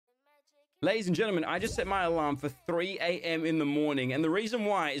Ladies and gentlemen, I just set my alarm for 3 a.m. in the morning. And the reason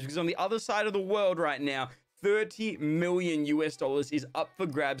why is because on the other side of the world right now, $30 million is up for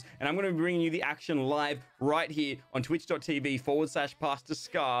grabs. And I'm going to be bringing you the action live right here on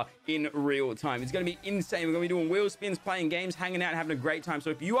twitch.tv/PastorSKAR in real time. It's going to be insane. We're going to be doing wheel spins, playing games, hanging out, having a great time. So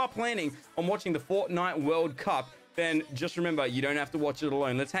if you are planning on watching the Fortnite World Cup, then just remember, you don't have to watch it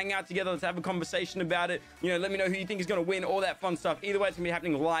alone. Let's hang out together. Let's have a conversation about it. You know, let me know who you think is going to win, all that fun stuff. Either way, it's going to be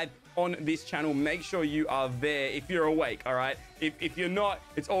happening live on this channel. Make sure you are there if you're awake, all right? If you're not,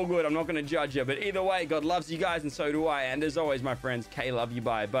 it's all good. I'm not going to judge you. But either way, God loves you guys, and so do I. And as always, my friends, K love you,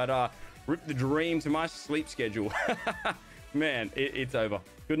 bye. But rip the dream to my sleep schedule. Man, it's over.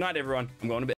 Good night, everyone. I'm going to bed.